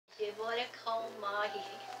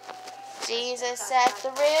Jesus at the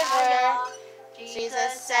river.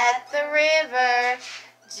 Jesus at the river.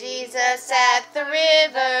 Jesus at the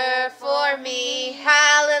river for me.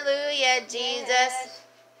 Hallelujah, Jesus.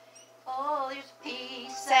 Oh, there's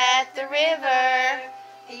peace At the river.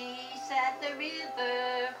 Peace at the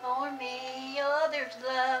river for me. Oh, there's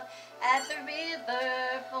love at the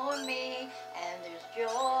river for me. And there's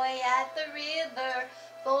joy at the river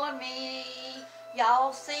for me.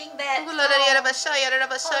 Y'all sing that song.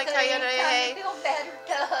 I feel better,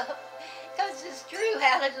 tough. Because it's true.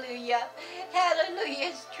 Hallelujah. Hallelujah.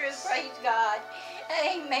 It's true. Praise God.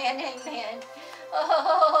 Amen. Amen.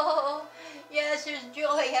 Oh, yes, there's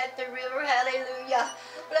joy at the river. Hallelujah.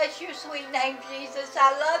 Bless your sweet name, Jesus.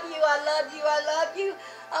 I love you. I love you. I love you.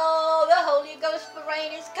 Oh, the Holy Ghost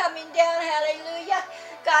rain is coming down. Hallelujah.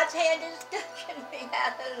 God's hand is touching me.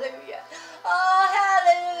 Hallelujah. Oh,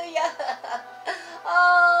 hallelujah.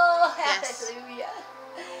 Oh, hallelujah.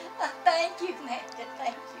 Thank you, man.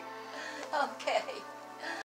 Thank you.